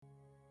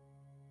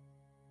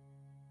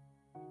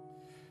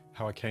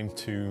How I came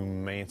to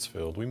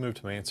Mansfield. We moved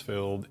to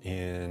Mansfield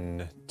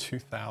in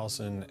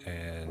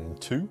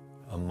 2002,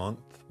 a month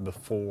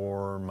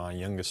before my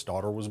youngest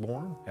daughter was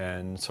born,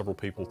 and several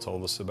people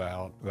told us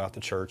about the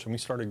church, and we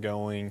started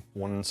going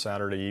one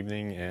Saturday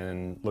evening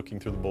and looking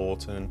through the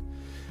bulletin,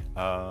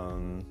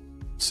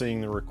 seeing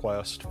the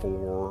request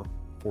for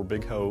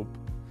Big Hope,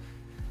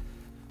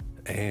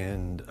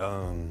 and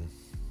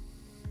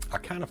I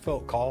kind of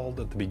felt called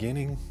at the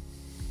beginning,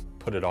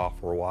 put it off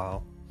for a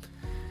while.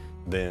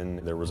 Then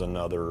there was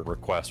another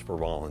request for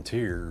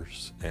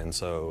volunteers, and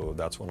so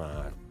that's when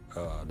I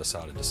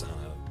decided to sign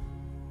up.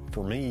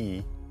 For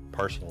me,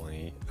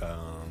 personally,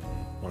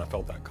 when I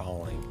felt that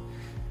calling,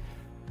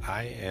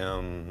 I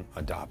am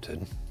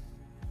adopted.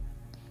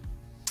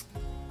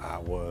 I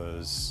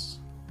was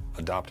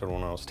adopted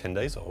when I was 10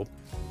 days old.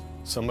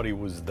 Somebody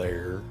was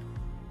there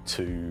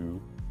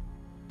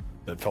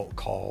that felt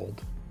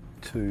called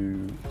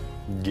to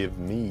give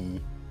me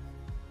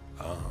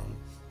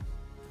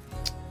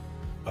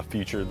a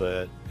future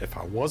that if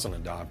I wasn't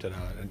adopted,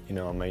 I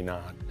may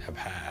not have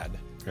had.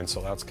 And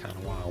so that's kind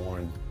of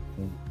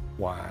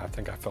why I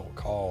think I felt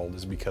called,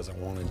 is because I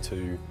wanted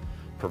to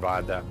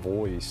provide that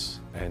voice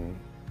and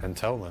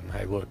tell them,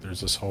 hey, look, there's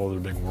this whole other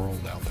big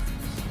world out there.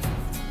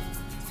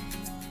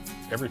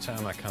 Every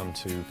time I come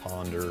to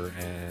Ponder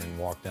and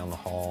walk down the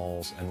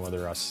halls, and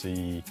whether I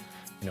see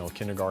a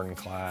kindergarten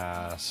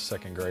class,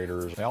 second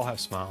graders, they all have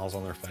smiles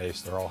on their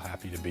face. They're all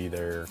happy to be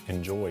there,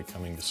 enjoy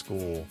coming to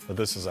school. But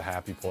this is a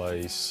happy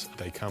place.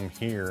 They come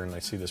here and they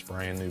see this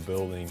brand new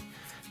building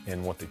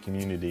and what the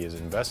community is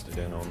invested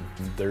in them.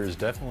 There's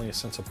definitely a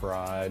sense of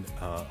pride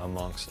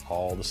amongst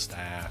all the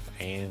staff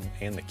and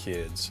the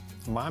kids.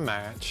 My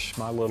match,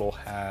 my little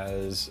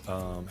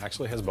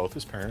actually has both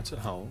his parents at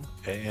home,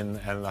 and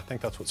I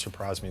think that's what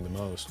surprised me the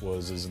most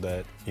is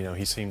that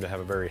he seemed to have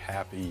a very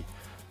happy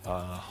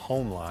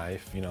home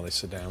life. They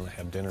sit down, they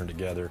have dinner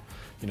together,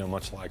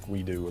 much like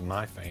we do with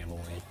my family.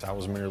 I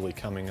was merely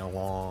coming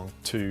along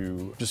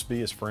to just be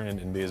his friend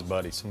and be his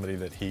buddy, somebody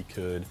that he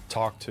could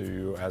talk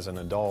to as an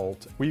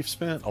adult. We've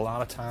spent a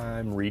lot of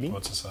time reading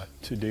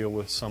to deal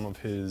with some of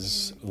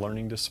his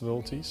learning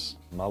disabilities.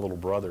 My little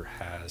brother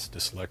has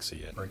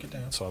dyslexia. Break it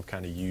down. So I've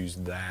kind of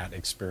used that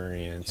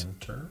experience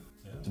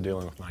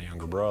dealing with my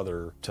younger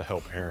brother to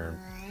help Aaron,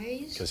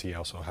 because he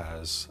also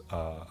has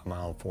a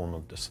mild form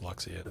of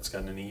dyslexia. It's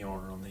got an ER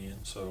on the end,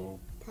 so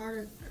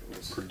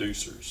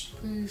producers.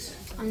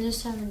 I'm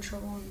just having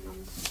trouble on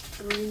number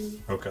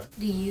 3. Okay.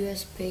 The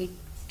U.S. paid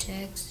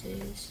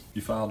taxes.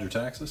 You filed your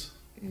taxes?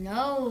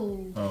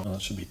 No. Oh,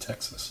 that should be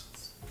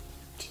Texas.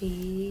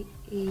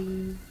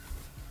 T-E.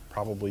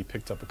 Probably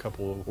picked up a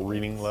couple of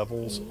reading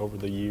levels over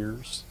the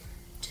years.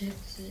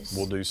 Texas.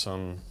 We'll do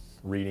some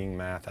reading,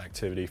 math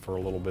activity for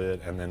a little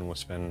bit, and then we'll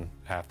spend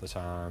half the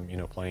time,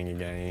 playing a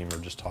game or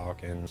just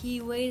talking.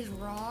 He weighs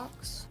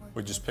rocks.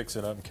 He just picks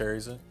it up and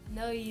carries it?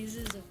 No, he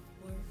uses a fork.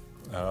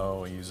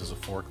 Oh, he uses a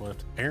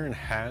forklift. Aaron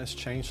has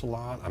changed a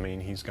lot.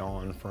 He's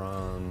gone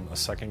from a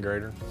second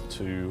grader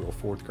to a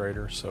fourth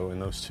grader. So in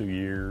those 2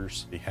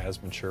 years, he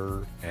has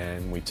matured,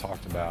 and we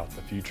talked about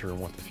the future and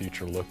what the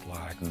future looked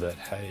like, that,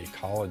 hey,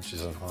 college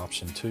is an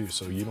option too.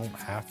 So you don't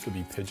have to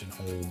be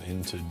pigeonholed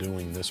into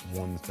doing this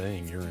one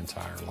thing your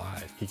entire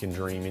life. He can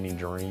dream any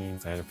dream,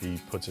 and if he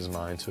puts his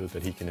mind to it,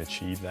 that he can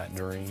achieve that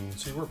dream.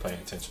 So you were paying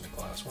attention to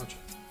class, weren't you?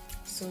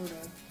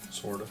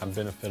 Sort of. I've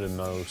benefited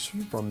most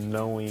from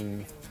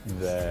knowing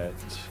that,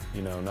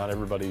 not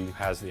everybody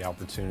has the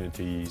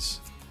opportunities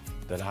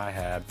that I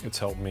had. It's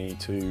helped me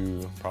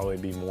to probably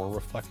be more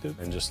reflective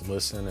and just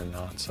listen and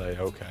not say,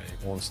 okay,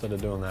 well, instead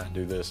of doing that,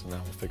 do this, and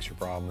that will fix your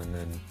problem, and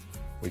then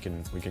we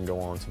can go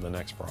on to the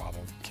next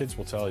problem. Kids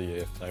will tell you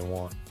if they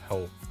want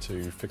help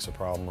to fix a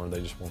problem or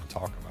they just want to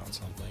talk about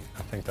something.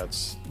 I think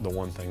that's the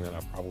one thing that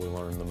I've probably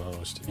learned the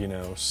most.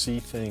 See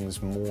things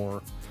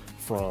more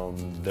from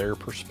their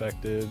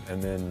perspective,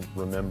 and then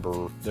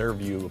remember their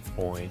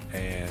viewpoint,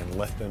 and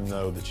let them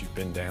know that you've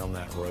been down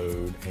that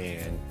road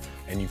and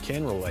you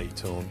can relate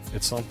to them.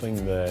 It's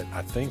something that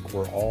I think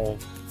we're all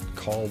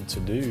called to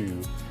do,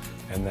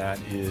 and that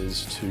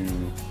is to,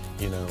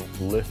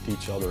 lift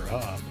each other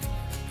up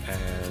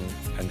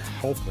and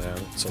help them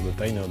so that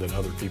they know that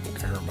other people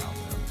care about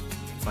them.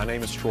 My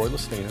name is Troy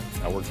Listina.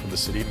 I work for the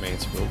City of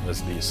Mansfield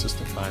as the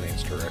Assistant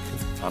Finance Director.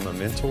 I'm a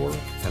mentor,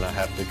 and I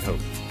have Big Hope.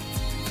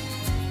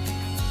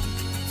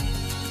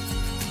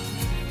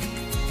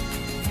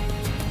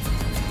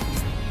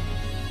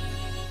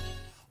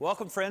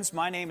 Welcome, friends.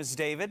 My name is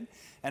David,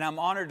 and I'm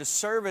honored to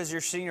serve as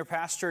your senior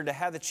pastor and to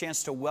have the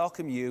chance to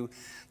welcome you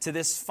to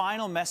this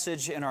final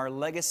message in our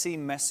Legacy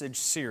Message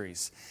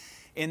series.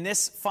 In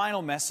this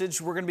final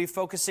message, we're going to be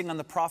focusing on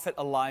the prophet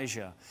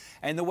Elijah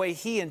and the way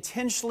he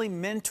intentionally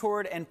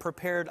mentored and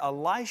prepared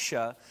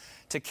Elisha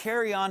to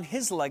carry on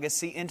his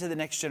legacy into the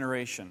next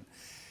generation.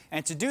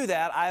 And to do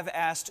that, I've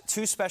asked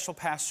 2 special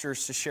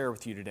pastors to share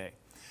with you today.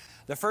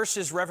 The first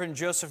is Reverend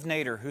Joseph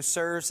Nader, who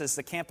serves as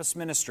the campus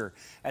minister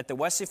at the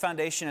Wesley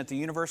Foundation at the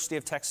University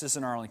of Texas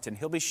in Arlington.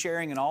 He'll be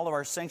sharing in all of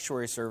our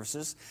sanctuary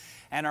services.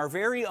 And our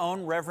very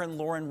own Reverend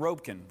Lauren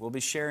Robkin will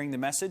be sharing the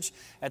message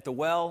at the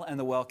Well and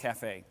the Well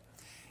Cafe.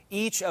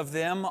 Each of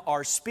them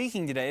are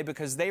speaking today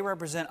because they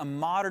represent a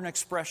modern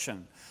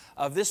expression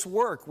of this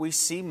work we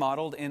see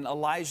modeled in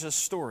Elijah's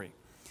story.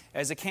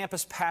 As a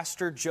campus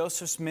pastor,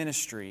 Joseph's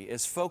ministry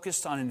is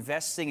focused on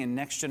investing in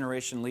next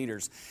generation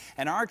leaders,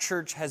 and our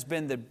church has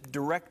been the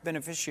direct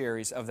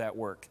beneficiaries of that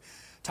work.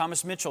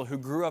 Thomas Mitchell, who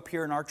grew up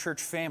here in our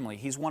church family,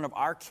 he's one of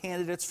our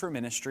candidates for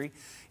ministry,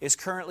 is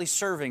currently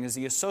serving as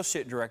the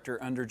associate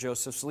director under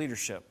Joseph's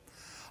leadership.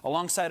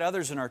 Alongside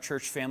others in our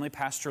church family,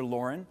 Pastor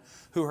Lauren,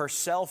 who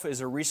herself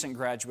is a recent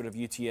graduate of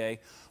UTA,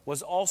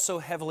 was also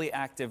heavily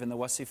active in the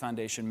Wesley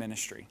Foundation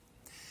ministry.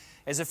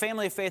 As a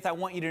family of faith, I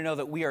want you to know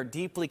that we are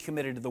deeply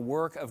committed to the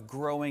work of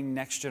growing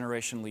next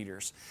generation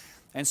leaders.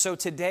 And so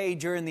today,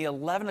 during the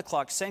 11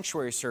 o'clock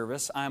sanctuary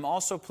service, I'm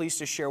also pleased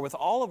to share with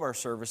all of our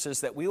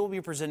services that we will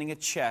be presenting a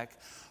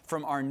check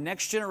from our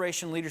Next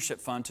Generation Leadership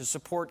Fund to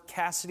support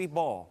Cassidy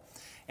Ball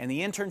and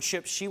the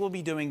internship she will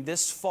be doing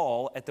this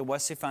fall at the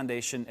Wesley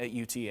Foundation at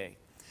UTA.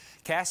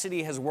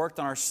 Cassidy has worked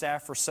on our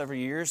staff for several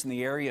years in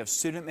the area of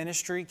student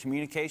ministry,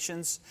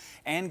 communications,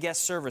 and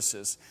guest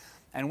services.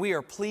 And we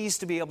are pleased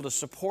to be able to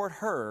support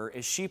her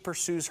as she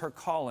pursues her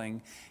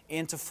calling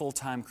into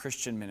full-time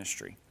Christian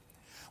ministry.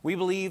 We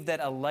believe that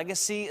a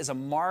legacy is a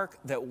mark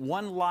that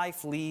one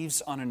life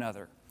leaves on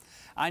another.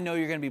 I know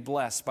you're going to be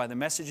blessed by the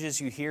messages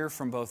you hear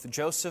from both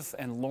Joseph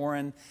and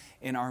Lauren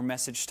in our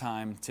message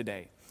time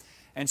today.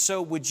 And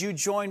so would you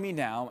join me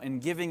now in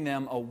giving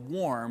them a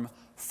warm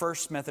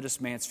First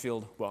Methodist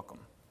Mansfield welcome.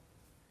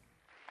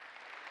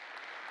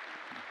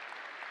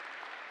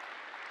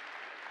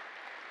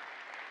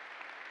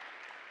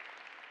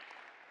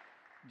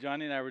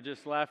 Johnny and I were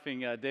just laughing.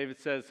 David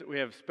says we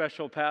have a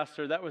special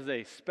pastor. That was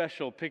a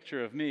special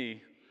picture of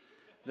me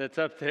that's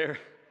up there.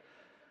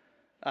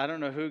 I don't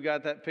know who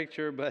got that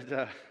picture, but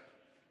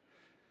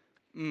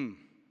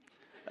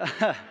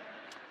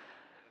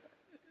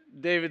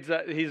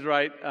he's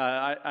right.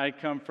 I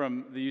come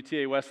from the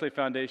UTA Wesley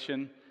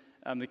Foundation.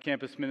 I'm the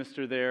campus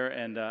minister there,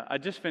 and I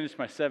just finished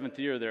my 7th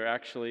year there,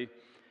 actually,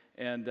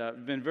 and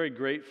been very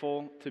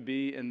grateful to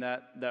be in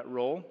that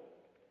role.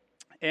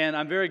 And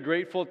I'm very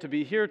grateful to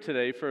be here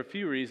today for a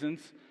few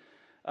reasons.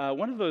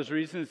 One of those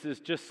reasons is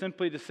just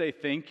simply to say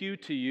thank you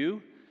to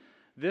you.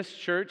 This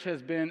church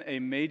has been a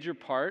major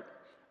part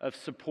of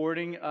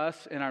supporting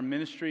us in our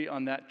ministry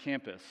on that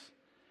campus.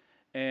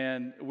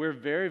 And we're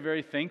very,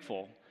 very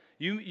thankful.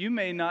 You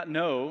may not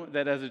know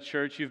that as a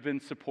church you've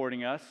been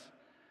supporting us,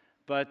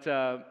 but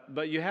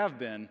you have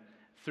been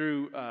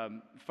through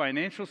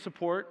financial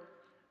support,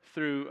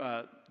 through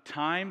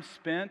time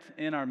spent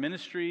in our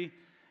ministry,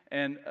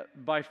 and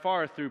by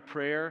far through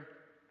prayer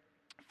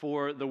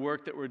for the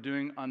work that we're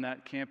doing on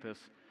that campus.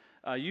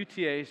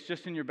 UTA is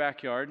just in your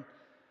backyard.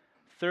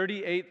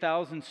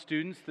 38,000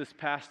 students this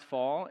past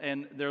fall,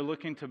 and they're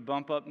looking to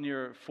bump up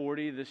near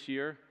 40 this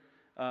year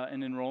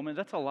in enrollment.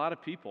 That's a lot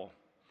of people.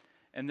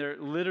 And they're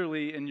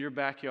literally in your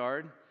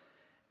backyard.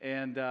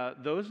 And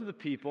those are the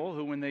people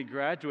who, when they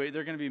graduate,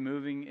 they're going to be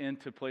moving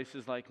into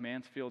places like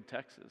Mansfield,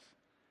 Texas.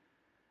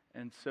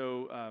 And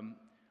so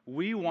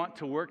we want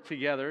to work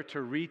together to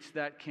reach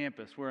that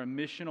campus. We're a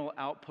missional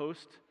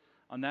outpost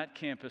on that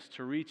campus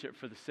to reach it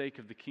for the sake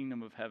of the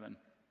kingdom of heaven.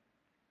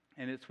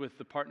 And it's with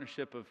the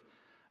partnership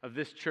of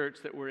this church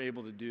that we're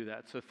able to do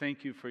that. So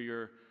thank you for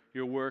your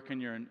work and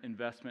your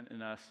investment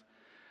in us.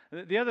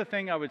 The other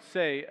thing I would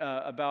say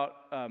about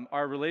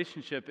our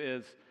relationship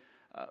is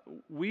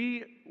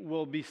we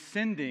will be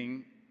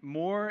sending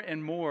more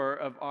and more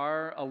of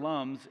our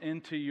alums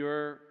into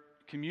your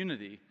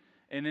community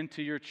and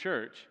into your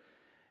church.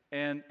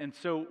 And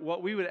so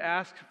what we would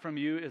ask from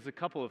you is a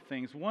couple of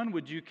things. One,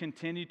 would you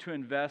continue to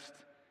invest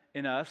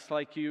in us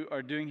like you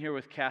are doing here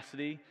with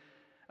Cassidy?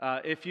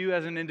 If you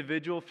as an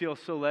individual feel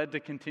so led to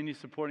continue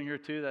supporting her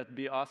too, that'd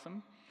be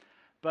awesome.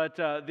 But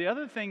the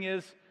other thing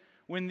is,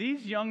 when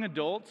these young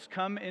adults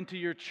come into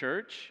your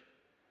church,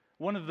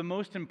 one of the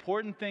most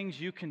important things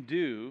you can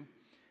do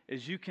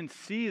is you can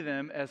see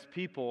them as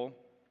people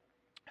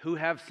who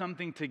have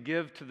something to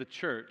give to the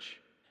church,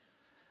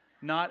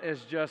 not as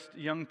just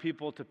young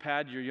people to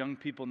pad your young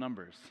people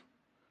numbers.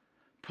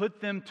 Put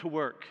them to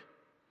work.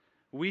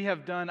 We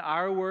have done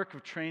our work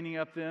of training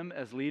up them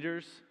as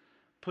leaders.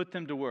 Put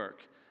them to work.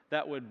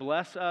 That would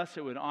bless us,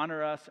 it would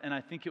honor us, and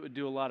I think it would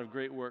do a lot of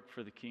great work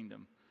for the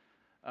kingdom.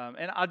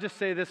 And I'll just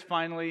say this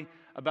finally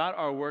about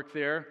our work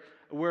there.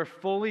 We're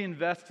fully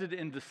invested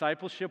in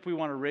discipleship. We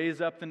want to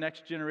raise up the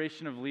next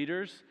generation of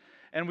leaders.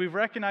 And we've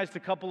recognized a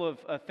couple of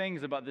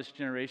things about this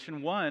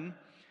generation. One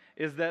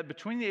is that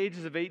between the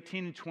ages of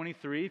 18 and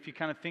 23, if you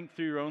kind of think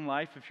through your own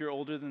life, if you're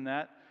older than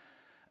that,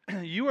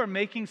 you are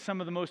making some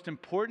of the most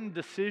important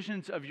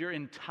decisions of your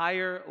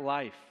entire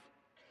life.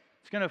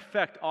 It's going to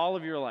affect all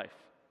of your life.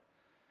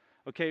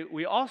 Okay,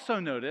 we also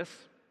notice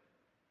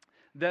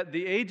that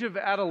the age of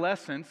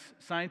adolescence,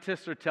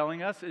 scientists are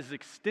telling us, is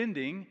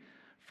extending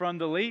from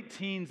the late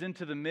teens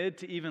into the mid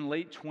to even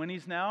late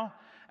 20s now.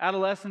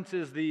 Adolescence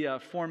is the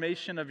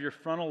formation of your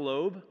frontal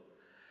lobe.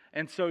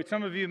 And so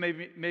some of you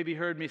maybe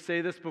heard me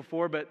say this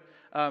before, but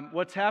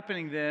what's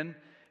happening then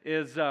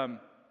is,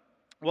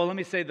 let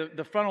me say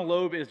the frontal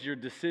lobe is your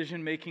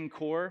decision-making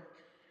core,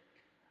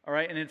 all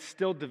right, and it's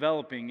still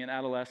developing in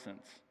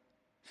adolescence.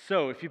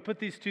 So if you put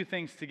these two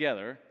things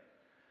together,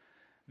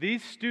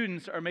 these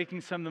students are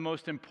making some of the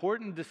most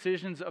important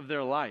decisions of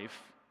their life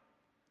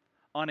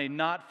on a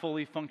not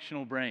fully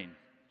functional brain.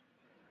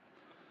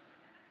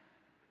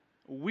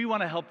 We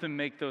want to help them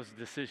make those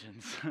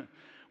decisions.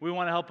 We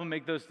want to help them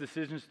make those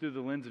decisions through the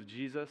lens of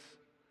Jesus.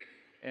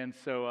 And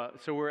so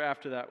we're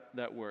after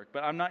that work.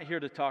 But I'm not here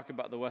to talk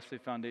about the Wesley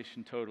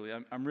Foundation totally.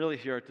 I'm really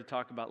here to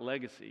talk about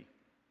legacy,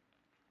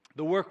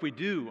 the work we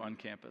do on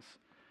campus.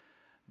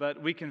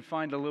 But we can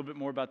find a little bit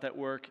more about that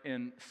work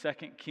in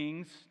 2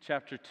 Kings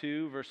chapter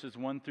 2, verses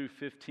 1 through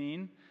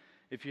 15.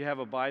 If you have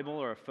a Bible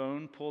or a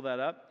phone, pull that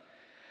up.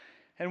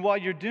 And while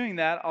you're doing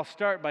that, I'll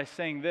start by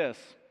saying this.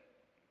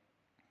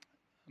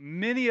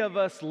 Many of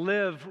us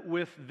live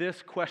with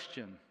this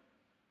question: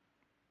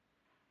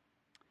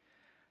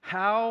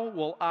 how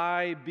will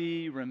I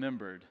be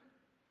remembered?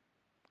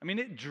 I mean,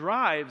 it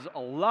drives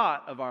a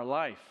lot of our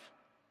life.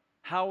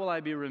 How will I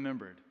be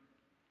remembered?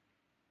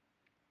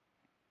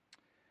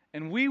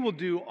 And we will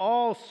do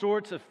all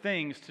sorts of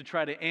things to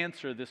try to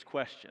answer this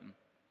question.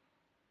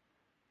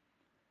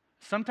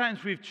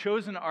 Sometimes we've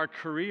chosen our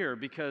career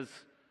because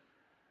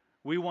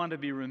we want to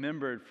be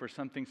remembered for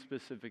something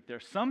specific there.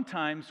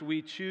 Sometimes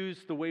we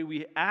choose the way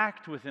we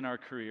act within our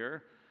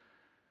career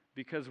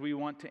because we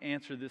want to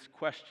answer this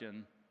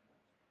question.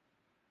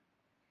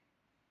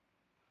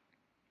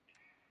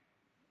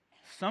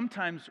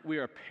 Sometimes we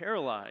are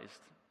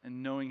paralyzed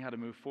in knowing how to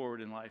move forward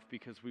in life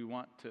because we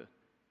want to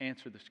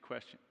answer this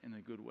question in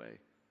a good way.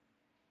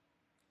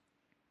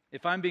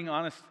 If I'm being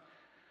honest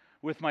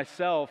with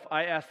myself,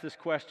 I ask this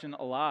question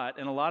a lot,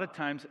 and a lot of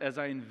times as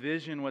I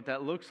envision what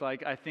that looks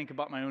like, I think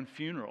about my own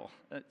funeral.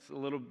 It's a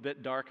little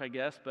bit dark, I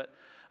guess, but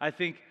I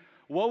think,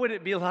 what would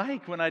it be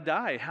like when I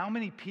die? How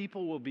many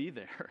people will be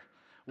there?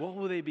 What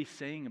will they be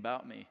saying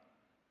about me?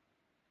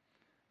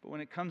 But when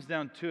it comes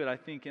down to it, I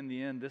think in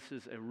the end, this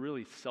is a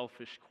really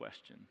selfish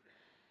question.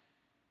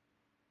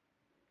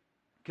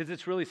 Because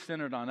it's really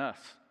centered on us.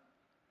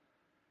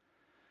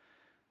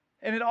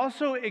 And it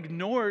also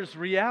ignores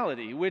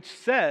reality, which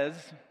says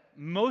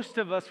most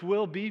of us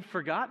will be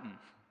forgotten.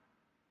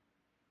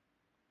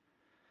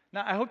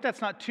 Now, I hope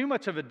that's not too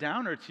much of a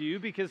downer to you,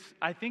 because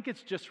I think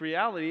it's just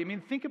reality. I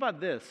mean, think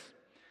about this.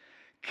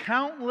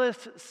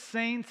 Countless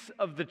saints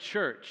of the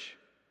church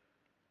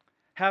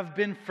have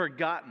been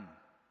forgotten,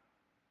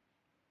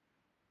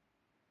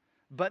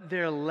 but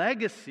their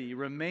legacy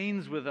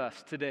remains with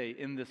us today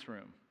in this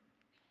room.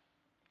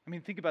 I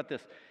mean, think about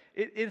this.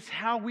 It's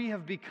how we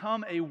have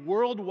become a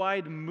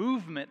worldwide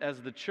movement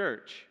as the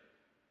church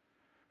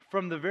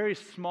from the very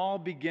small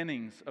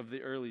beginnings of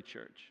the early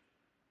church.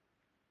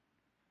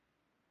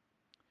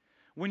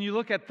 When you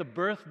look at the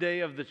birthday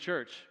of the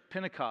church,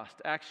 Pentecost,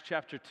 Acts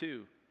chapter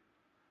 2,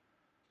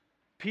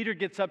 Peter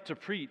gets up to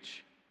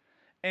preach,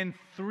 and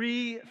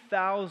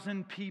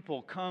 3,000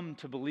 people come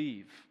to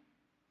believe.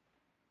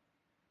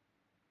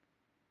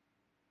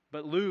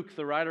 But Luke,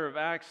 the writer of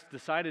Acts,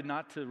 decided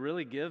not to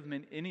really give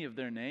any of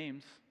their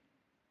names,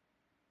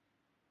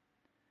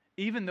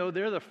 even though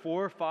they're the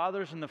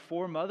forefathers and the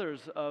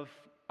foremothers of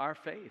our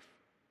faith.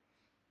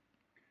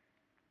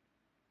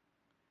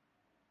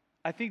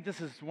 I think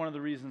this is one of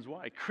the reasons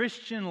why.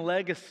 Christian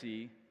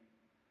legacy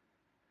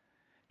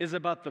is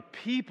about the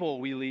people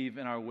we leave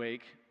in our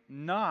wake,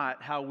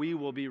 not how we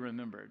will be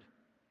remembered.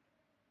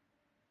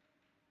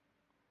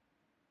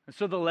 And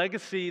so the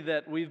legacy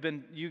that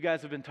you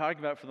guys have been talking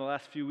about for the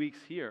last few weeks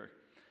here,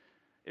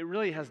 it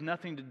really has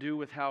nothing to do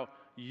with how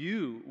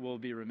you will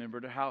be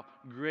remembered or how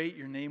great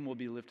your name will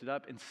be lifted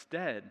up.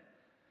 Instead,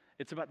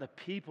 it's about the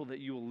people that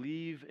you will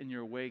leave in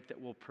your wake that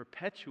will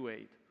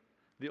perpetuate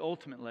the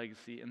ultimate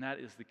legacy, and that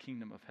is the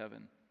kingdom of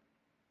heaven.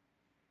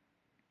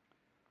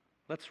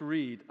 Let's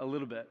read a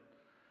little bit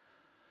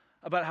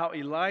about how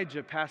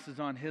Elijah passes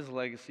on his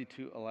legacy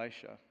to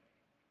Elisha.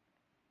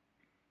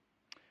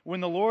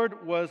 When the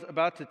Lord was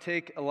about to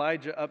take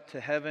Elijah up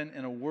to heaven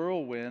in a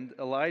whirlwind,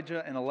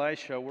 Elijah and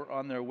Elisha were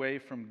on their way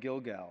from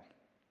Gilgal.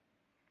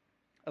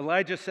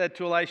 Elijah said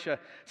to Elisha,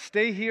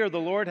 "Stay here,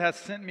 the Lord has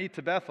sent me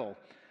to Bethel."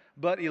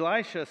 But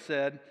Elisha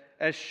said,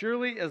 "As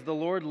surely as the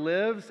Lord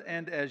lives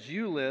and as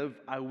you live,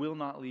 I will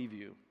not leave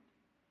you."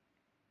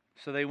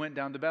 So they went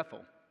down to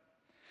Bethel.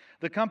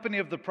 The company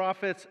of the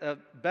prophets of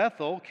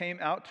Bethel came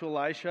out to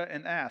Elisha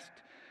and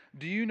asked,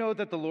 "Do you know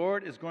that the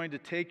Lord is going to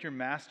take your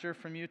master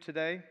from you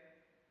today?"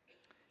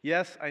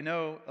 "Yes, I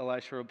know,"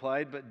 Elisha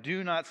replied, "but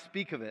do not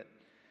speak of it."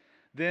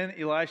 Then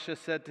Elisha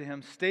said to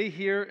him, "Stay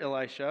here,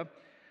 Elisha.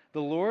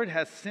 The Lord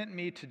has sent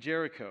me to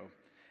Jericho."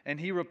 And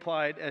he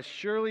replied, "As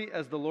surely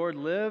as the Lord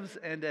lives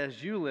and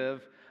as you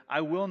live,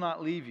 I will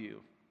not leave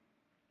you."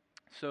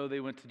 So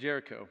they went to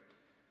Jericho.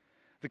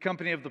 The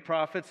company of the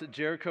prophets at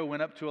Jericho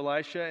went up to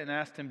Elisha and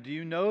asked him, "Do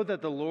you know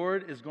that the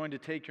Lord is going to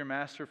take your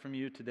master from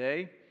you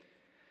today?"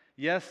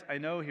 "Yes, I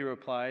know," he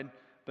replied,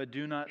 "but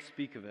do not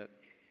speak of it."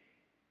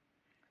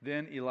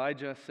 Then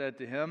Elijah said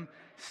to him,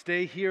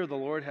 "Stay here, the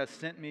Lord has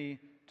sent me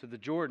to the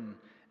Jordan."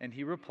 And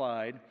he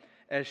replied,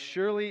 "As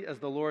surely as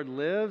the Lord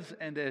lives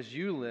and as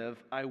you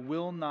live, I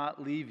will not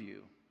leave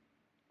you."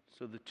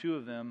 So the two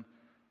of them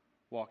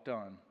walked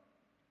on.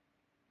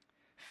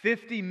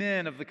 50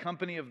 men of the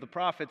company of the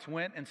prophets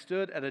went and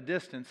stood at a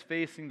distance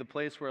facing the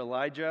place where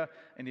Elijah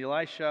and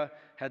Elisha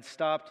had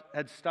stopped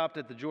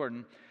at the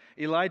Jordan.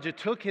 Elijah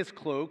took his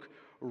cloak,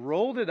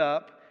 rolled it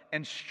up,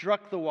 and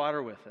struck the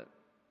water with it.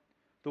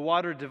 The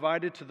water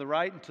divided to the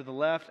right and to the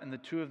left, and the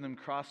two of them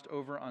crossed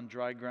over on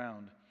dry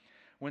ground.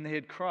 When they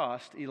had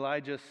crossed,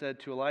 Elijah said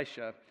to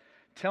Elisha,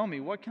 "Tell me,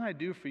 what can I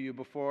do for you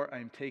before I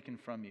am taken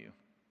from you?"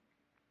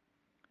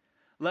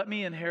 "Let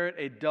me inherit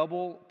a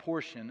double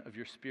portion of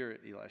your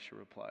spirit," Elisha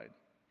replied.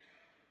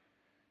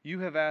 "You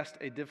have asked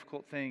a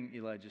difficult thing,"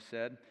 Elijah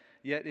said.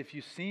 "Yet if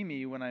you see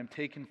me when I am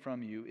taken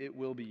from you, it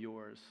will be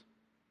yours.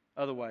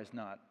 Otherwise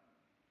not."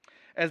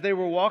 As they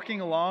were walking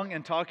along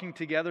and talking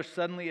together,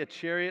 suddenly a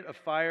chariot of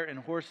fire and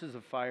horses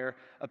of fire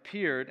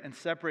appeared and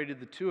separated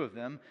the two of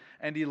them,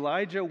 and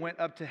Elijah went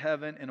up to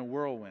heaven in a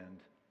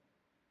whirlwind.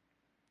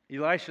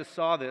 Elisha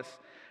saw this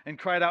and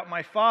cried out,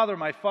 my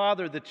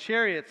father, the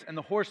chariots and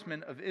the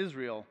horsemen of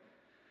Israel."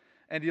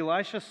 And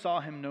Elisha saw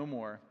him no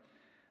more.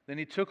 Then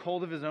he took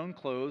hold of his own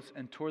clothes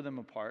and tore them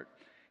apart.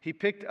 He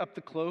picked up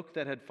the cloak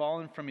that had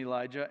fallen from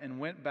Elijah and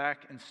went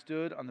back and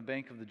stood on the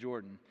bank of the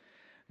Jordan.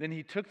 Then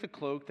he took the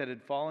cloak that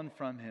had fallen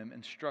from him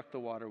and struck the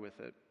water with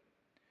it.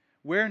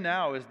 "Where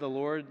now is the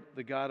Lord,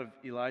 the God of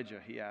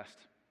Elijah?" he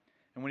asked.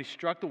 And when he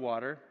struck the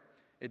water,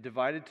 it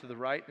divided to the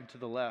right and to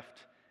the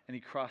left, and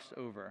he crossed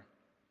over.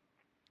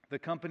 The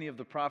company of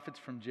the prophets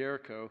from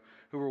Jericho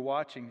who were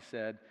watching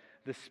said,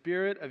 "The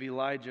spirit of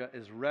Elijah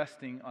is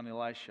resting on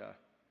Elisha."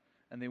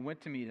 And they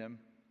went to meet him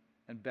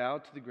and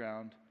bowed to the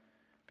ground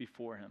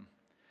before him.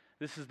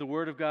 This is the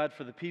word of God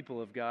for the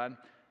people of God.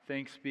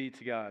 Thanks be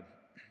to God.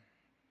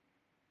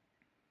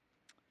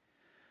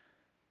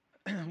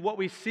 What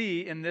we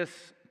see in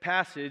this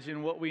passage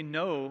and what we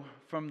know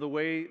from the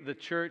way the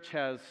church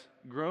has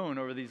grown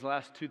over these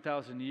last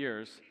 2,000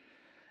 years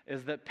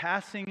is that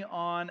passing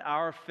on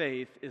our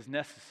faith is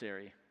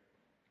necessary.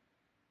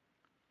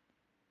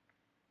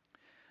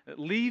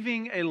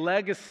 Leaving a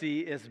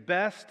legacy is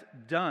best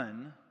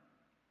done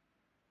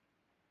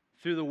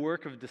through the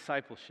work of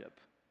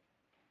discipleship.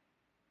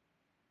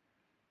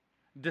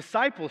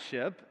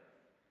 Discipleship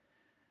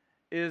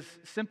is,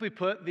 simply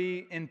put,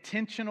 the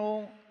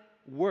intentional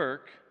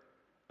work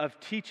of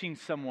teaching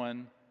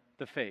someone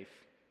the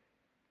faith.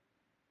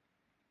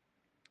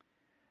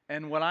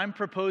 And what I'm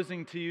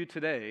proposing to you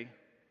today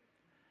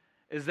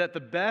is that the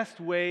best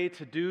way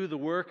to do the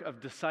work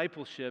of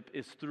discipleship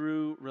is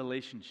through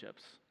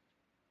relationships.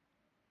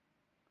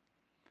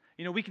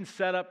 You know, we can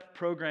set up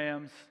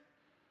programs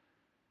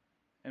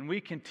and we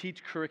can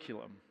teach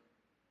curriculum,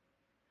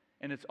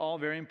 and it's all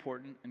very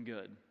important and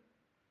good.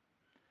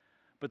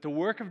 But the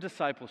work of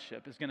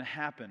discipleship is going to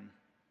happen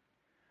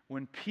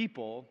when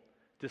people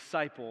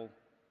disciple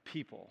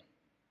people.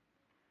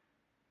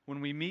 When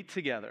we meet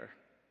together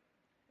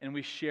and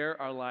we share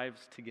our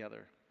lives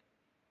together.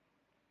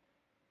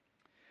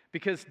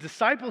 Because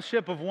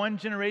discipleship of one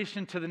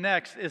generation to the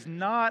next is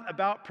not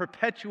about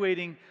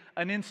perpetuating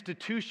an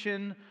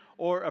institution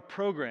or a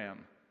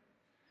program.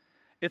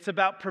 It's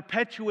about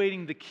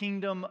perpetuating the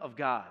kingdom of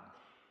God.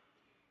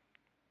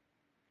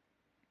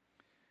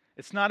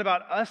 It's not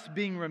about us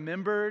being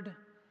remembered,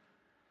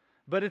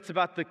 but it's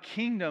about the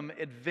kingdom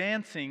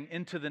advancing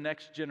into the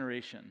next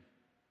generation.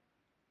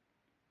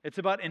 It's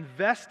about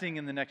investing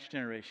in the next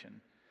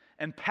generation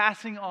and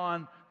passing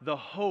on the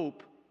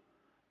hope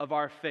of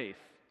our faith.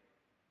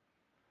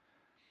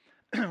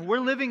 We're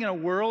living in a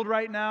world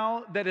right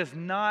now that does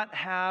not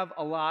have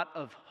a lot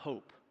of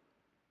hope.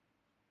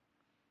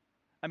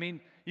 I mean,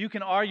 you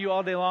can argue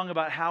all day long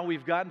about how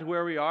we've gotten to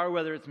where we are,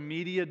 whether it's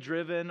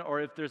media-driven or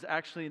if there's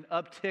actually an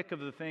uptick of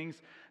the things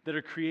that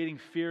are creating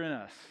fear in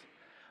us.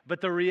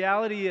 But the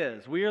reality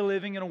is, we are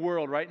living in a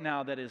world right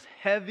now that is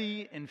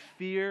heavy in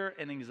fear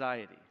and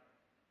anxiety.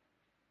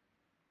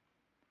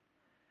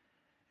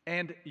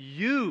 And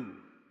you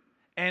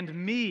and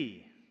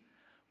me,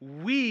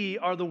 we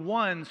are the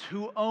ones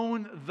who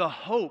own the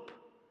hope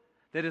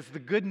that is the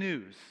good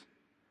news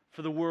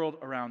for the world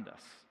around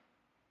us.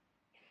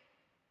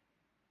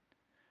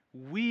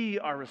 We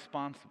are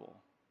responsible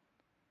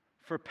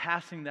for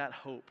passing that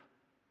hope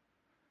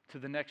to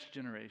the next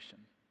generation.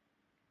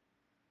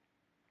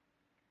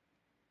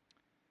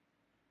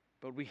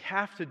 But we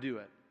have to do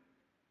it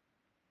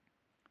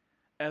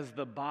as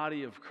the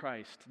body of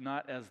Christ,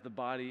 not as the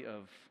body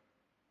of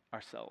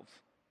ourselves.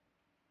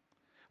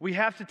 We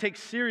have to take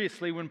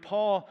seriously when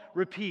Paul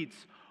repeats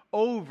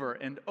over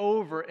and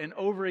over and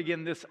over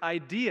again this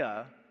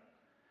idea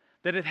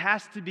that it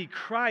has to be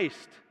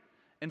Christ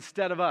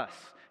instead of us.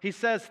 He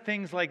says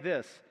things like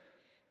this.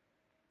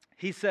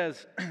 He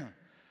says,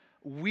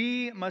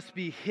 we must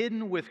be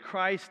hidden with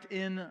Christ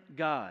in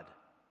God.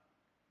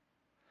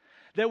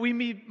 That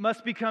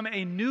must become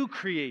a new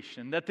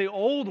creation, that the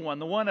old one,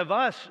 the one of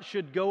us,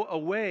 should go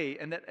away,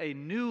 and that a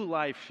new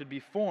life should be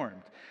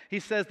formed.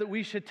 He says that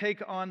we should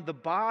take on the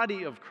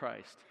body of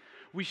Christ.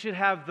 We should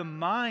have the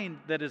mind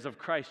that is of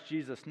Christ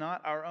Jesus,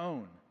 not our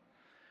own.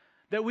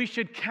 That we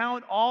should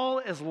count all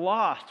as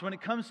lost when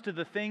it comes to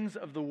the things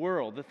of the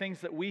world, the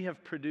things that we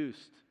have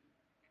produced.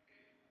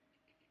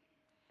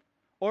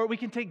 Or we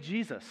can take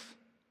Jesus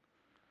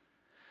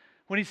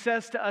when he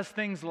says to us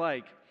things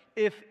like,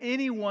 if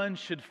anyone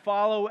should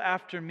follow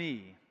after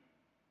me,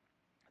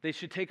 they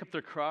should take up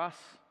their cross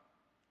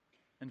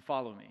and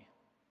follow me.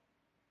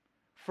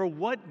 For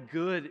what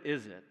good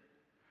is it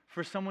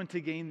for someone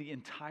to gain the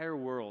entire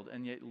world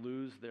and yet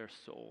lose their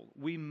soul?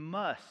 We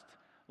must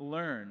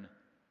learn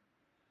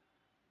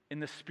in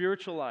the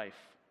spiritual life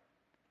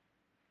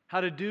how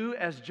to do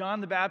as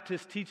John the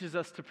Baptist teaches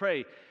us to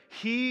pray.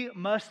 He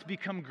must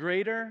become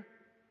greater,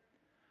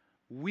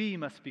 we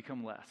must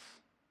become less.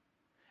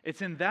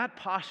 It's in that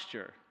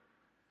posture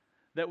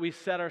that we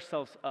set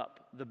ourselves up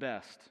the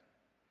best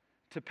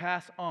to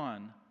pass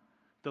on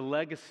the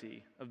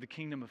legacy of the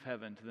kingdom of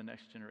heaven to the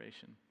next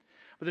generation.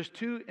 But there's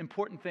two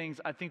important things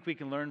I think we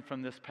can learn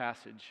from this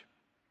passage.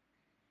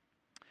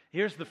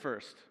 Here's the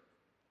first.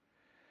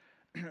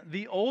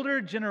 The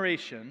older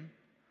generation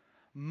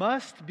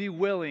must be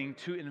willing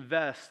to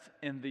invest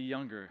in the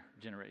younger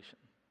generation.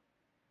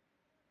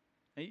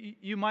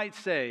 You might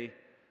say,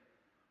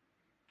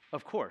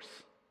 of course.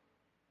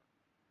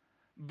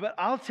 But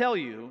I'll tell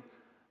you,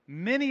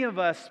 many of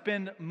us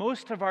spend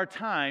most of our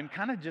time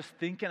kind of just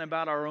thinking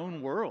about our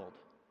own world.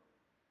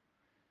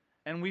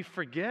 And we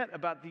forget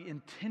about the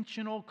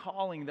intentional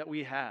calling that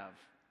we have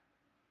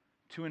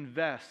to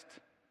invest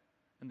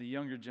in the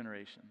younger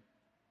generation.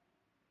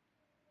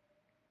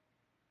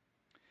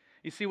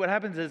 You see, what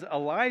happens is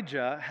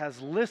Elijah has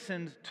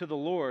listened to the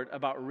Lord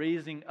about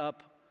raising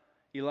up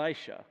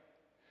Elisha.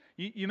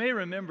 You may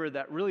remember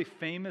that really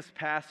famous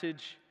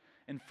passage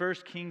in 1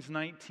 Kings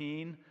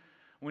 19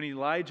 when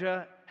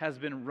Elijah has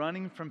been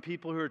running from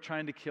people who are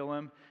trying to kill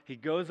him. He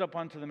goes up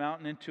onto the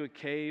mountain into a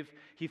cave.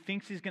 He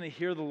thinks he's going to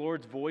hear the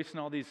Lord's voice in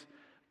all these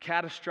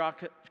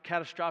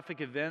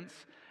catastrophic events.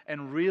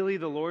 And really,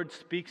 the Lord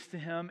speaks to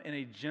him in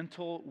a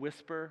gentle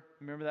whisper.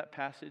 Remember that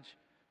passage?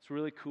 It's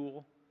really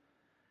cool.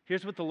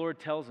 Here's what the Lord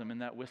tells him in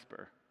that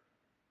whisper.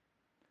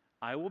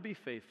 I will be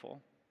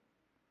faithful.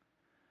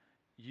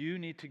 You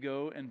need to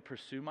go and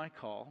pursue my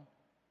call.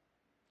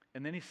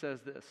 And then he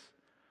says this,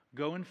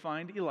 go and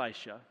find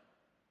Elisha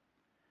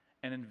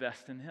and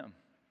invest in him.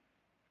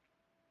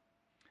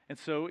 And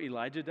so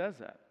Elijah does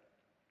that.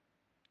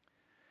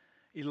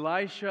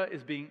 Elijah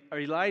is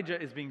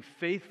being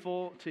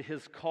faithful to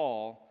his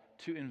call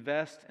to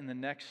invest in the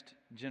next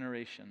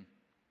generation.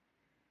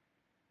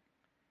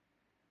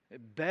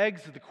 It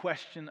begs the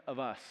question of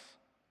us.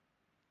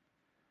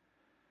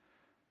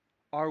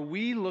 Are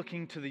we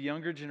looking to the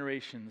younger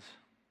generations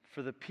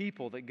for the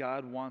people that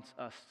God wants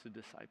us to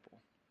disciple?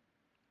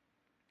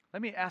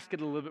 Let me ask it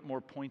a little bit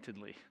more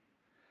pointedly.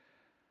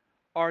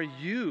 Are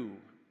you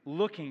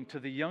looking to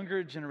the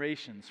younger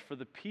generations for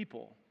the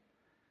people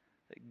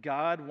that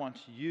God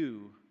wants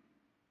you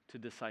to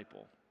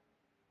disciple?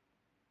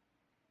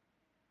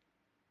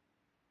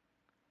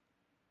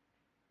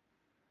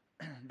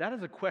 That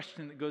is a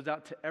question that goes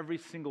out to every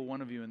single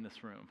one of you in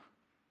this room.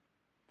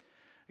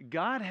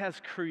 God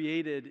has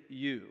created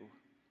you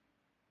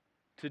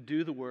to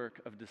do the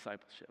work of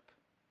discipleship.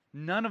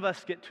 None of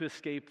us get to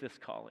escape this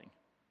calling.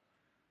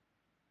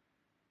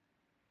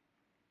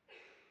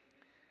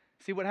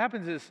 See, what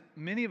happens is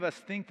many of us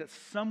think that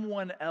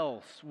someone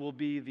else will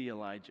be the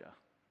Elijah.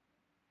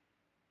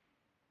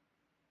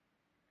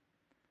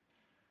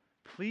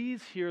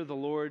 Please hear the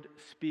Lord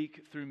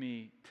speak through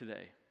me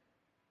today.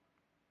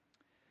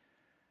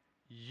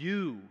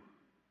 You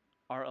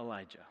are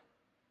Elijah.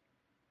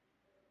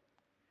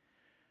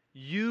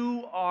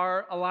 You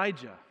are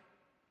Elijah.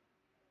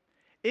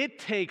 It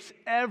takes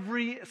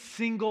every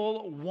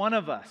single one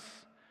of us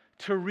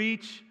to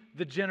reach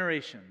the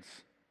generations.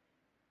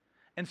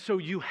 And so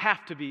you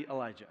have to be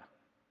Elijah.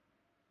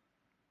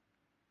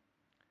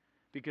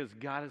 Because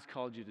God has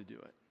called you to do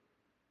it.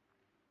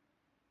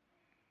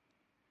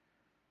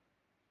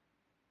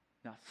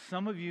 Now,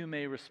 some of you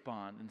may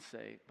respond and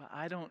say, but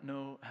I don't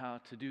know how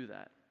to do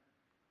that.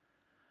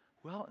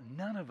 Well,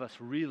 none of us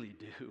really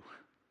do.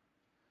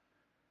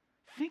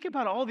 Think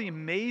about all the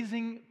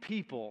amazing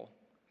people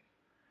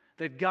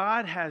that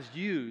God has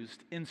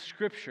used in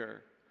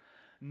Scripture.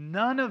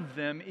 None of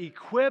them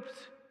equipped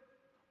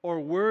or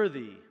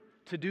worthy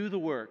to do the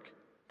work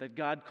that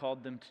God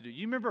called them to do.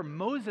 You remember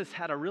Moses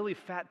had a really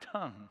fat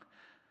tongue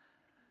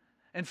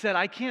and said,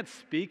 I can't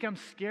speak, I'm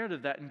scared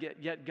of that. And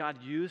yet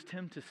God used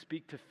him to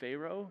speak to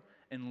Pharaoh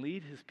and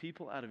lead his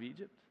people out of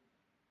Egypt.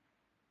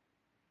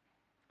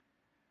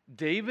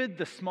 David,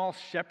 the small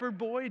shepherd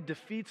boy,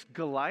 defeats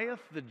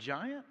Goliath, the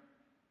giant.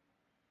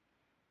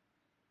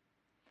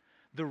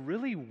 The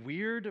really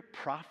weird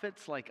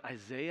prophets like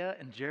Isaiah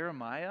and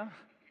Jeremiah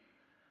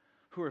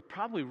who are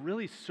probably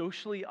really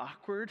socially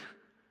awkward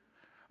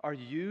are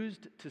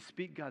used to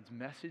speak God's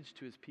message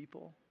to his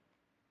people?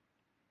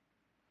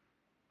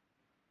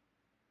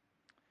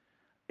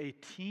 A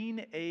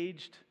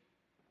teen-aged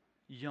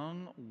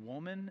young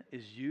woman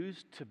is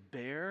used to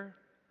bear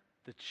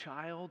the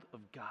child of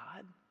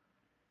God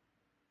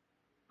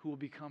who will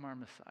become our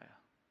Messiah.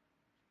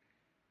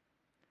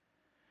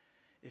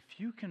 If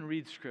you can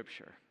read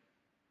Scripture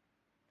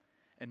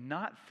and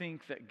not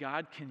think that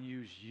God can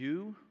use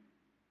you,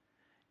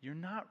 you're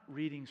not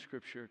reading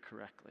Scripture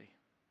correctly.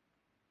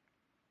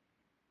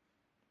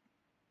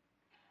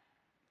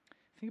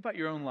 Think about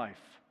your own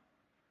life.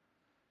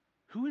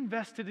 Who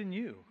invested in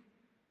you?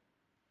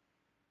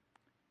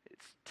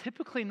 It's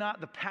typically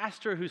not the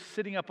pastor who's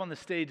sitting up on the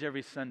stage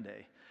every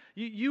Sunday.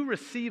 You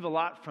receive a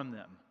lot from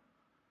them.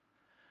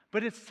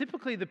 But it's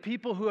typically the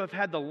people who have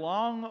had the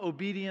long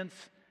obedience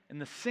in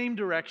the same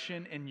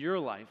direction in your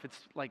life. It's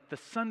like the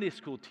Sunday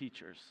school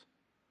teachers,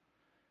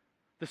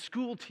 the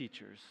school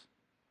teachers,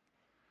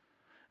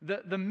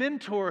 the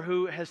mentor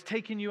who has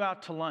taken you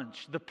out to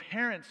lunch, the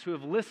parents who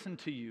have listened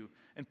to you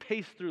and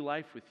paced through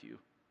life with you,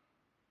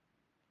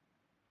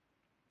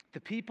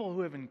 the people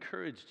who have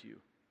encouraged you.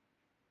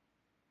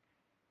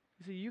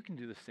 You see, you can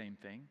do the same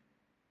thing.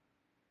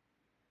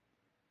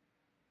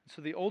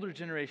 So the older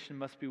generation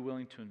must be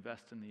willing to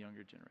invest in the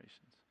younger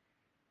generations.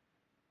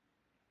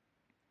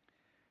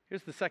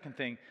 Here's the second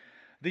thing.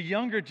 The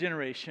younger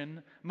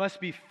generation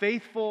must be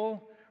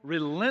faithful,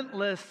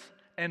 relentless,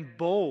 and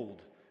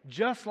bold,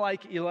 just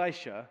like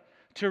Elisha,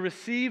 to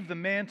receive the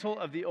mantle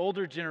of the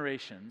older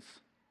generations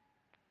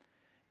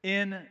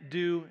in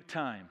due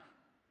time.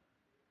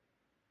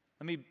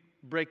 Let me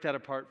break that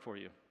apart for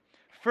you.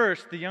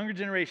 First, the younger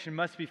generation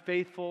must be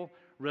faithful,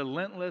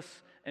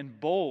 relentless, and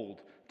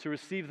bold to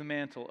receive the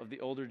mantle of the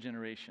older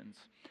generations.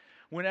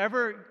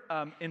 Whenever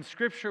in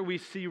Scripture we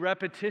see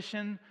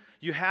repetition,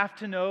 you have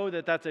to know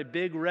that that's a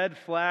big red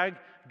flag.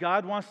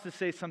 God wants to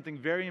say something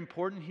very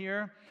important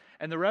here.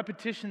 And the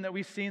repetition that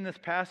we see in this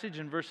passage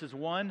in verses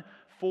 1,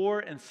 4,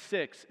 and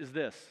 6 is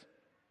this.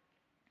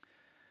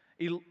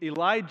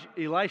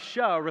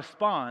 Elisha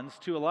responds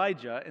to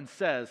Elijah and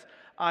says,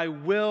 I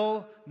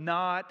will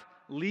not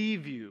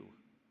leave you.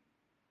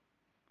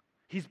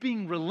 He's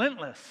being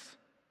relentless.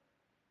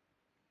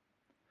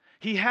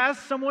 He has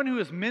someone who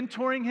is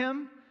mentoring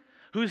him,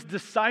 who's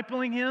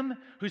discipling him,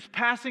 who's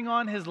passing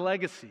on his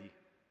legacy.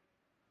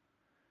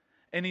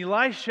 And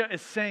Elisha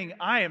is saying,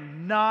 I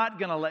am not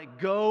going to let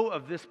go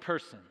of this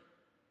person.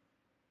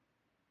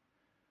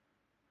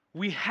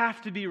 We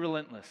have to be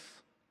relentless.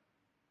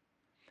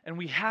 And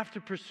we have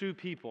to pursue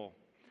people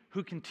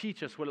who can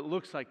teach us what it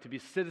looks like to be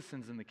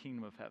citizens in the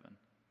kingdom of heaven.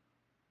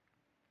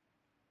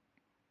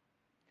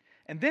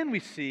 And then we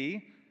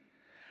see,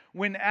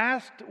 when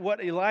asked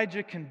what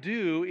Elijah can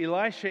do,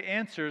 Elisha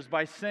answers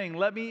by saying,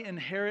 let me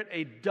inherit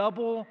a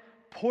double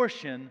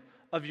portion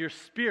of your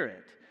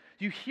spirit.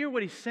 Do you hear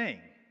what he's saying?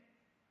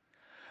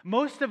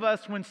 Most of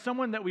us, when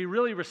someone that we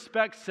really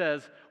respect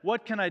says,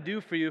 what can I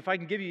do for you? If I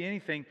can give you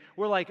anything,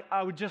 we're like,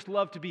 I would just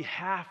love to be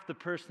half the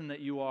person that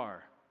you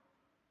are.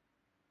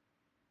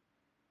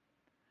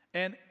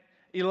 And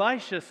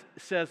Elisha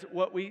says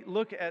what we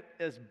look at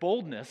as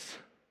boldness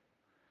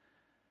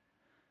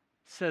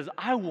says,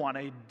 I want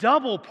a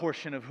double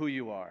portion of who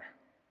you are.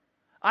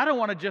 I don't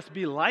want to just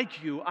be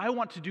like you. I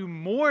want to do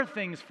more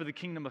things for the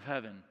kingdom of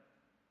heaven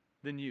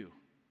than you.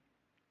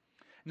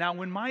 Now,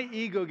 when my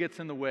ego gets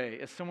in the way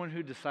as someone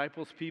who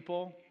disciples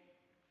people,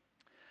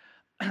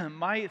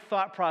 my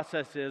thought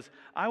process is,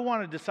 I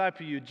want to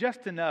disciple you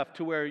just enough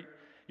to where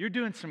you're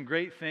doing some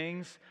great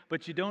things,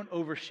 but you don't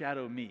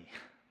overshadow me.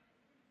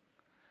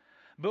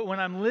 But when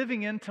I'm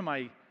living into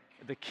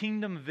the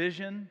kingdom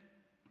vision,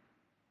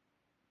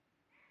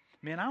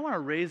 man, I want to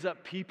raise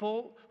up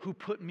people who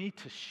put me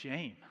to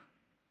shame.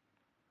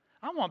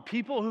 I want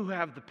people who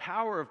have the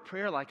power of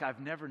prayer like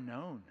I've never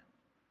known.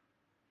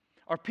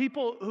 Or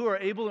people who are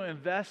able to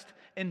invest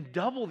in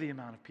double the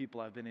amount of people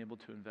I've been able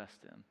to invest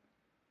in.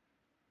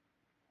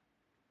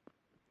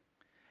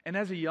 And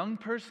as a young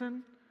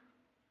person,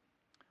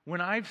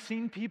 when I've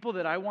seen people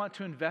that I want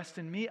to invest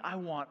in me, I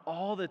want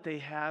all that they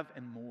have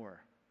and more.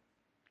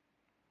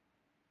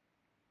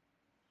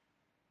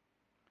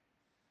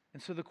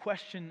 And so the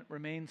question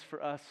remains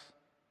for us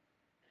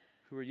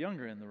who are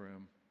younger in the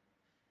room.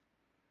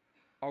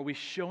 Are we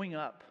showing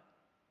up?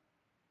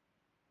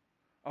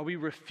 Are we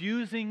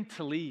refusing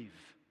to leave?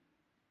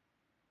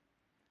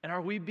 And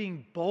are we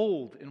being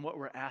bold in what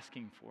we're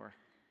asking for?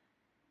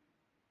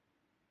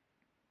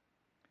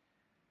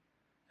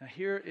 Now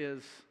here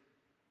is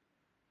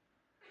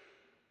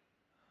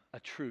a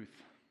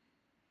truth.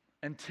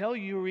 Until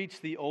you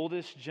reach the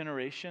oldest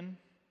generation,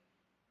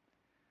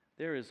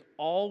 there is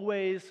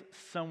always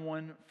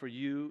someone for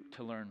you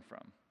to learn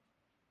from.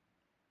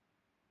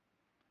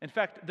 In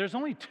fact, there's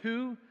only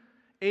two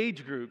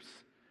age groups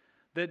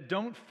that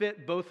don't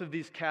fit both of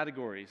these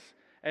categories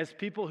as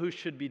people who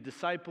should be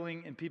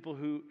discipling and people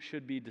who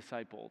should be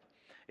discipled.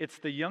 It's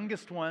the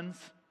youngest ones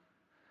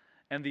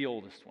and the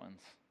oldest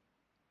ones.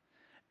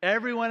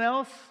 Everyone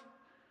else,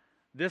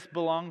 This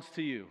belongs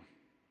to you.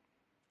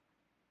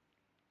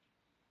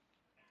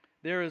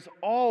 There is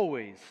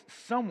always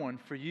someone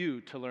for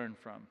you to learn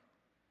from.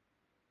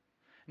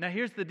 Now,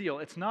 here's the deal.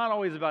 It's not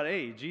always about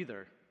age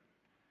either.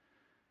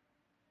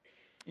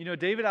 You know,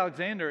 David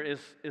Alexander is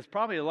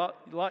probably a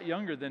lot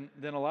younger than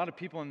a lot of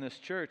people in this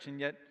church, and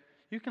yet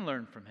you can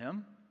learn from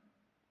him.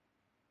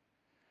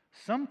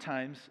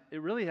 Sometimes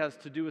it really has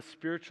to do with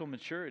spiritual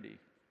maturity.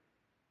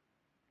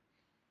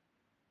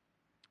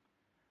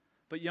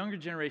 But younger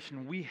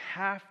generation, we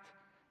have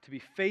to be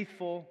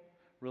faithful,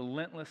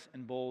 relentless,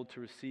 and bold to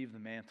receive the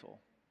mantle.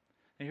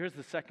 And here's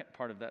the second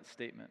part of that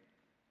statement.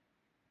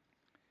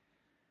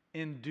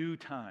 In due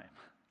time.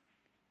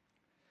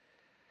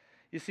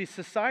 You see,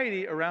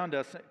 society around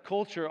us,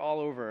 culture all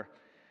over,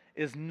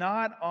 is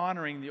not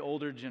honoring the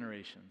older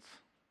generations.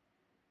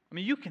 I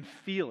mean, you can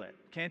feel it,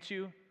 can't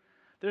you?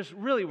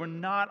 We're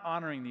not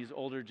honoring these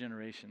older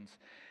generations.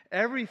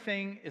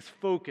 Everything is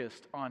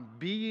focused on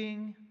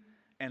being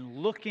and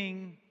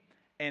looking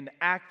and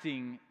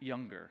acting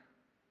younger.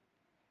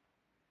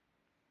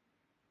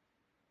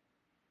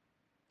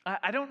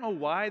 I don't know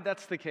why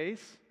that's the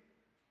case,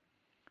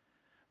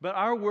 but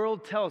our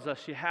world tells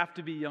us you have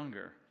to be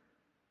younger.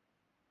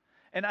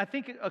 And I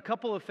think a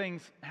couple of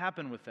things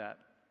happen with that.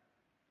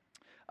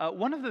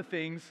 One of the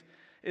things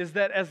is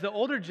that as the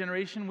older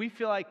generation, we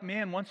feel like,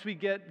 man, once we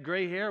get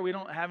gray hair, we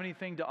don't have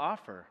anything to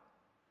offer.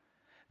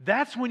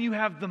 That's when you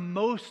have the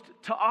most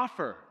to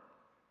offer.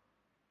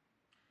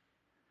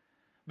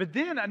 But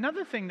then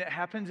another thing that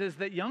happens is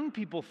that young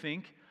people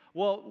think,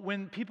 well,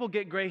 when people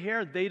get gray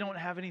hair, they don't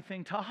have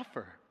anything to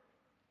offer.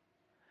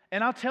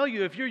 And I'll tell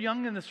you, if you're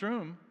young in this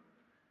room,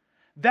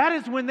 that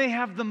is when they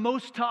have the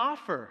most to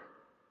offer.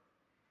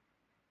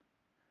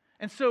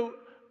 And so,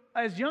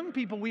 as young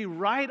people, we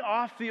write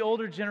off the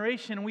older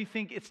generation and we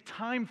think it's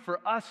time for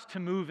us to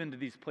move into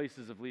these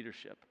places of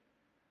leadership.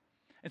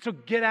 And so,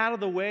 get out of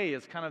the way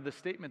is kind of the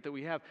statement that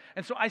we have.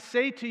 And so, I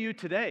say to you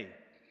today,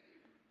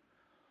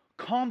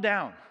 calm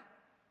down,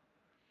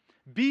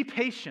 be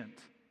patient,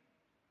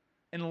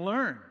 and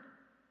learn.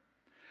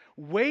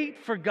 Wait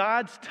for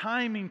God's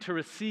timing to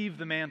receive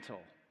the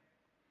mantle.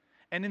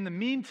 And in the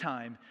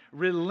meantime,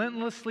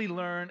 relentlessly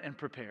learn and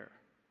prepare.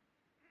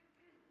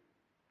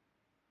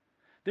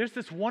 There's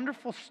this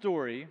wonderful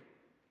story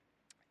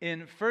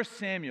in 1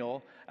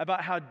 Samuel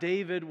about how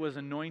David was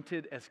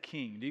anointed as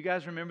king. Do you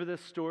guys remember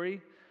this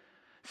story?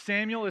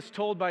 Samuel is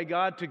told by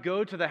God to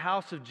go to the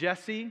house of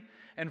Jesse,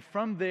 and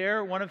from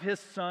there, one of his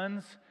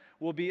sons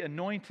will be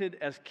anointed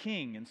as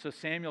king. And so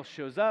Samuel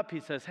shows up. He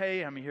says,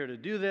 hey, I'm here to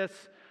do this.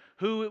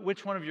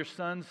 Which one of your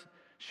sons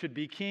should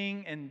be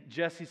king? And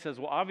Jesse says,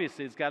 well,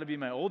 obviously, it's got to be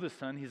my oldest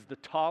son. He's the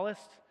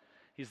tallest.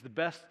 He's the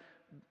best,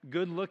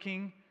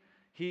 good-looking.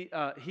 He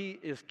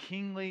is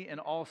kingly in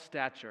all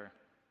stature.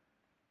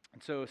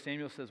 And so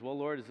Samuel says, well,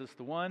 Lord, is this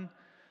the one?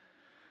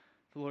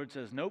 The Lord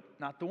says, nope,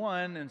 not the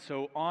one. And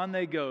so on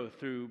they go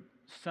through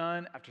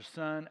son after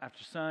son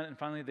after son, and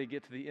finally they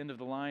get to the end of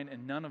the line,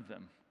 and none of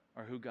them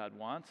are who God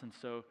wants. And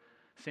so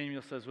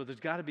Samuel says, well, there's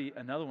got to be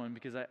another one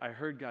because I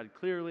heard God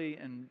clearly.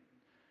 And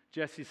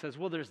Jesse says,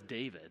 well, there's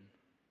David.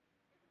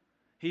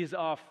 He's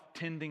off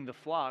tending the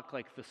flock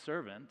like the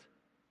servant.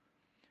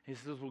 He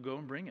says, well, go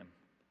and bring him.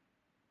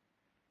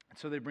 And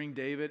so they bring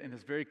David, and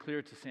it's very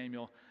clear to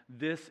Samuel,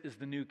 this is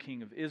the new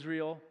king of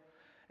Israel,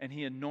 and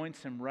he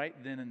anoints him right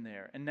then and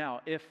there. And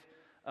now, if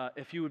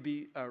you would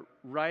be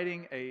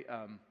writing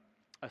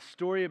a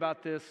story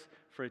about this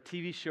for a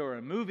TV show or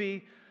a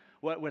movie,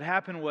 what would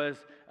happen was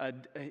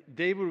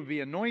David would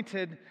be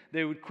anointed.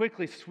 They would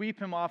quickly sweep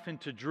him off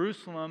into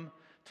Jerusalem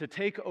to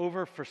take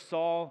over for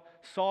Saul.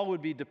 Saul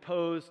would be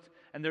deposed,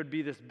 and there'd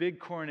be this big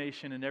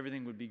coronation, and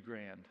everything would be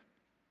grand.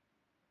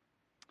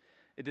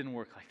 It didn't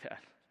work like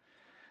that.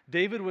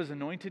 David was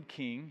anointed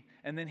king,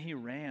 and then he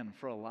ran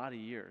for a lot of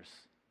years.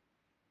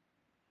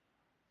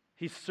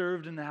 He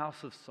served in the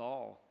house of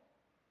Saul.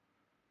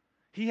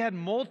 He had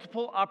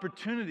multiple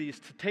opportunities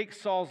to take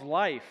Saul's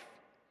life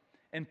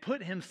and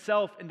put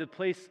himself into the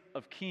place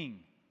of king.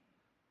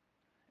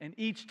 And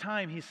each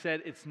time he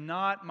said, it's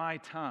not my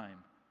time.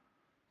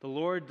 The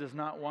Lord does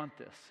not want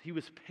this. He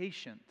was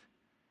patient,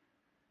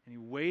 and he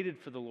waited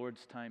for the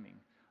Lord's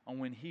timing on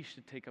when he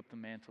should take up the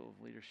mantle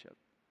of leadership.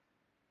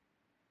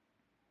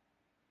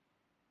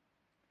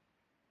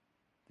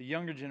 The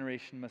younger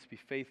generation must be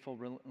faithful,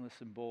 relentless,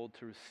 and bold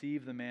to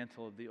receive the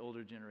mantle of the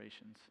older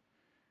generations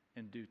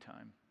in due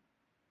time.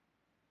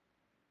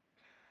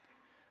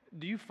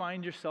 Do you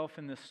find yourself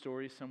in this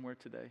story somewhere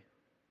today?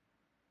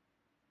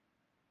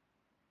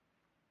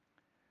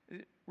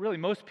 Really,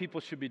 most people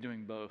should be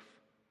doing both.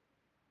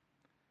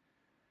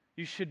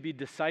 You should be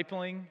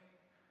discipling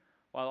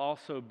while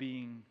also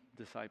being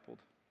discipled.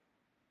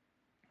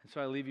 And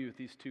so I leave you with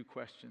these two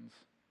questions.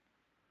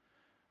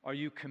 Are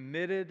you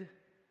committed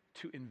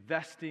to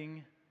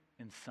investing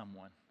in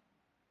someone?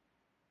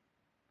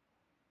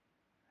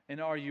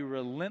 And are you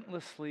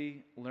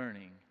relentlessly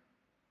learning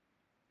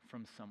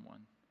from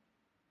someone?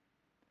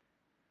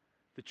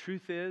 The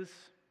truth is,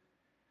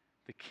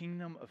 the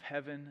kingdom of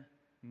heaven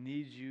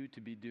needs you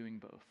to be doing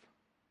both.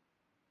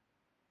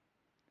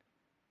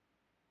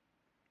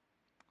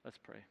 Let's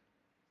pray.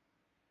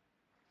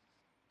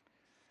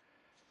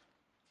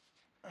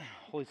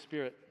 Holy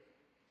Spirit,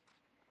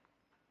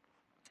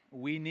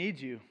 we need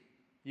you.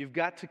 You've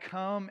got to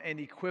come and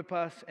equip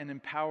us and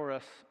empower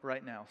us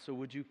right now. So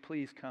would you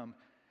please come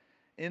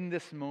in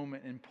this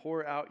moment and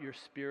pour out your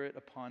Spirit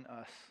upon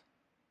us.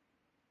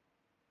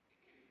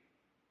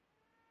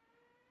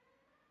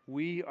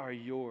 We are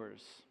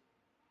yours.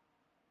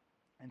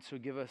 And so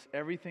give us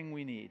everything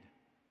we need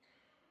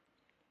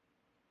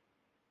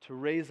to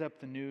raise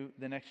up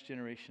the next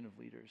generation of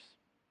leaders,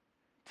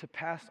 to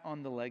pass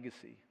on the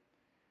legacy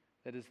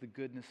that is the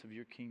goodness of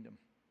your kingdom.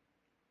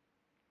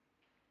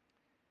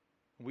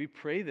 We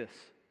pray this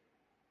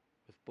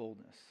with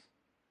boldness.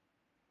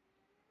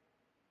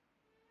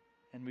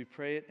 And we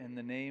pray it in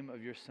the name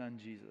of your Son,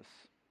 Jesus.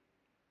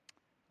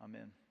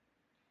 Amen.